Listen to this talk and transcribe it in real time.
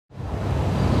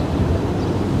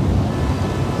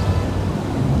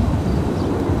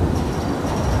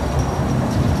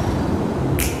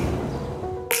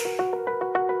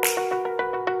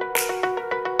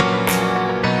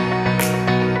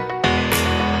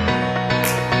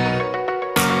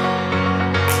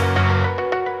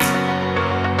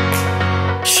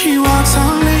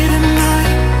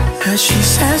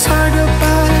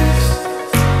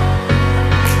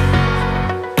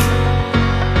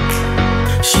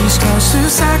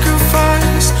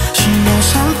sacrifice. She knows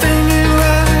something ain't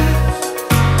right.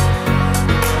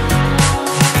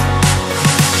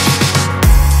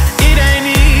 It ain't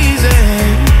easy,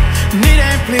 and it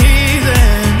ain't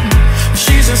pleasing.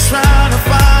 She's just trying to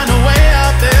find a way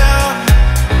out there.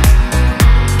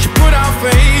 She put our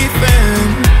faith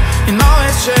in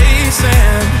always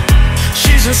chasing.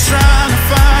 She's just trying to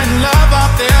find love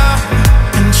out there.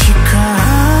 And she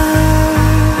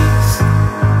cries,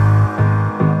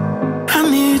 I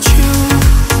need you.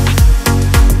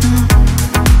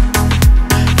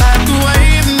 Like the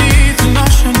wave needs an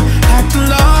ocean, like the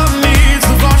love needs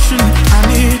devotion. I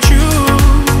need you.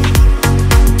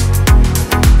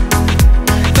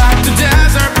 Like the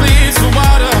desert bleeds for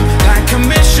water, like a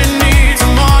mission needs a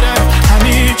mortar. I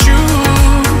need you.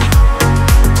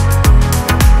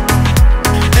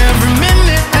 Every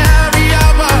minute, every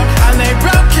hour, I lay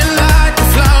broken like a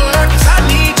flower. 'Cause I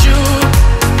need you.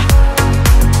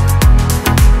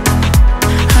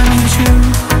 I need you.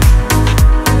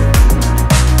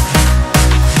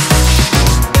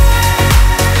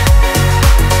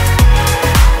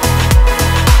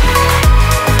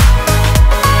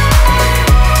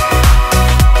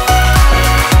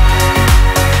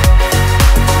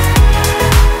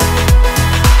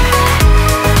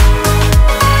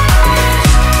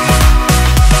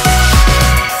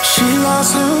 She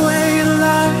lost her way in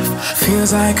life,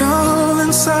 feels like a hole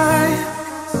inside.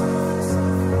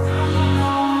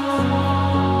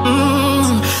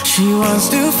 She wants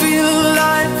to feel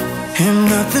alive, and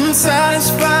nothing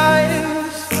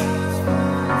satisfies.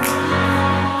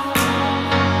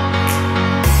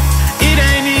 It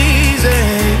ain't easy,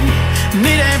 and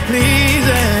it ain't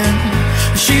pleasing.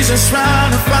 She's just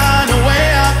trying to find a way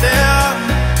out there.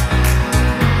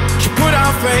 She put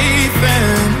our faith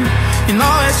in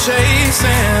always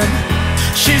chasing.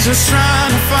 She's just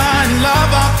trying to find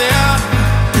love out there.